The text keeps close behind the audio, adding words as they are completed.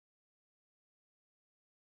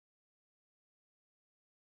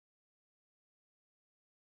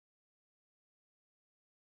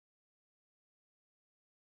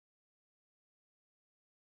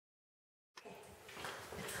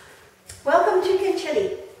Welcome to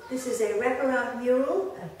KenChilli. This is a wraparound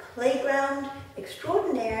mural, a playground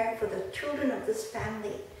extraordinaire for the children of this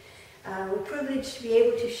family. We're privileged to be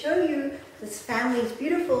able to show you this family's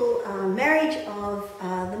beautiful marriage of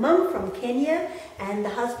the mum from Kenya and the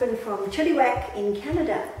husband from Chilliwack in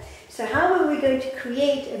Canada. So how are we going to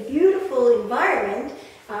create a beautiful environment,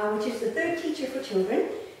 which is the third teacher for children,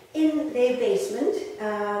 in their basement?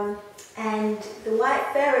 And the wife,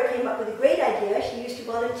 Farah, came up with a great idea. She used to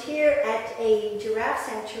volunteer at a giraffe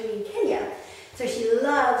sanctuary in Kenya. So she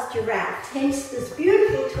loves giraffes, hence this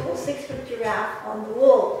beautiful tall 6-foot giraffe on the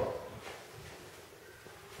wall.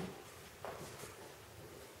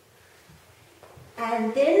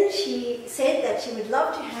 And then she said that she would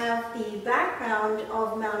love to have the background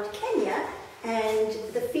of Mount Kenya and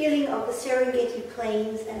the feeling of the Serengeti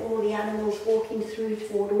plains and all the animals walking through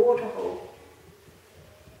toward a waterhole.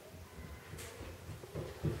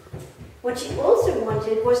 What she also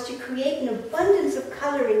wanted was to create an abundance of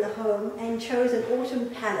color in the home and chose an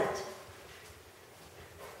autumn palette.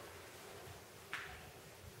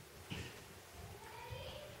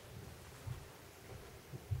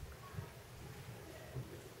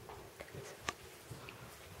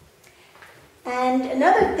 And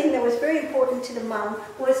another thing that was very important to the mum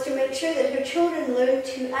was to make sure that her children learned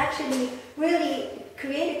to actually really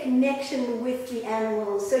create a connection with the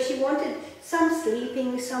animals. So she wanted some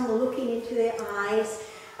sleeping, some looking into their eyes,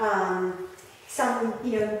 some,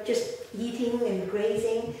 just eating and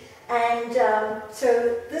grazing. And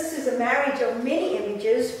so this is a marriage of many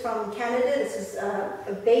images from Canada. This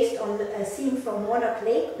is based on a scene from Monarch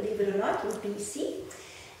Lake, believe it or not, in BC.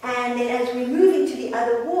 And then as we move into the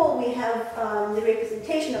other wall, we have the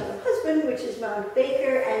representation of the husband, which is Mount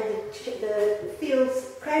Baker, and the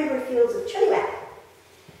fields, cranberry fields of Chilliwack.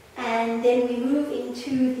 And then we move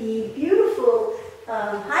into the beautiful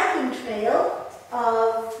hiking trail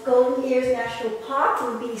of Golden Ears National Park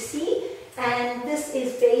in BC. And this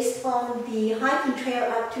is based on the hiking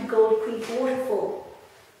trail up to Gold Creek Waterfall.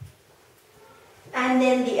 And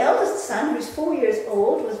then the eldest son, who's 4 years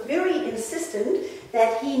old, was very insistent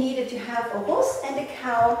that he needed to have a horse and a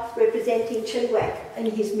cow representing Chilliwack in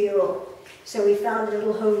his mural. So we found a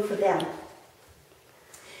little home for them.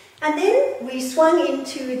 And then we swung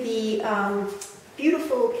into the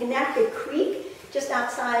beautiful Kanaka Creek, just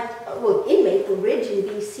outside, in Maple Ridge in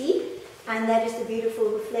BC. And that is the beautiful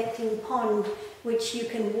reflecting pond, which you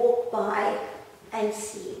can walk by and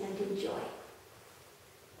see and enjoy.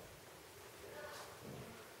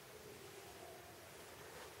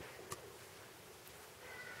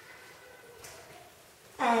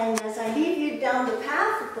 And as I lead you down the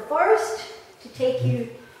path of the forest to take you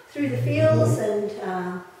through the fields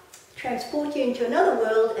and transport you into another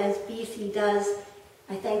world as BC does,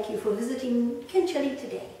 I thank you for visiting KenChilli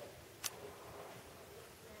today.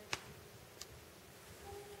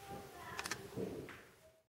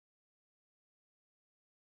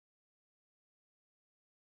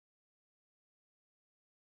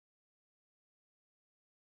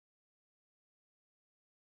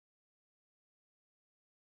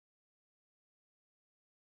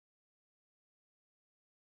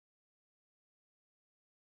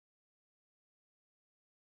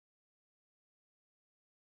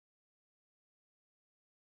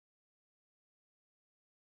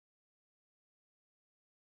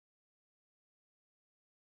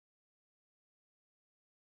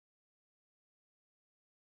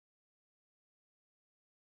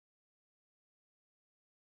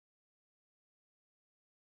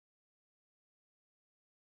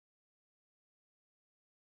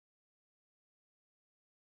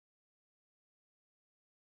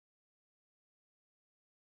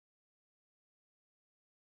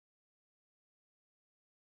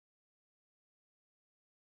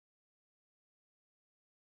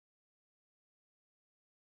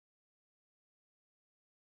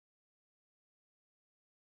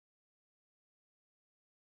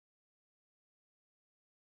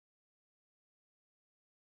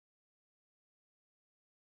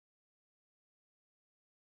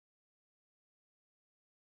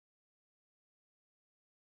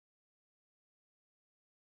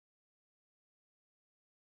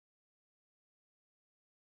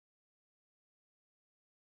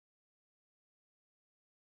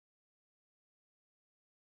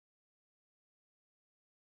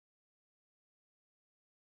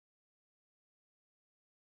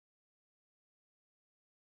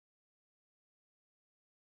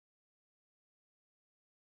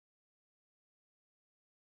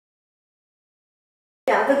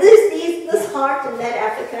 Yeah, but this heart and that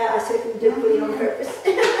Africa, I certainly did put it on purpose.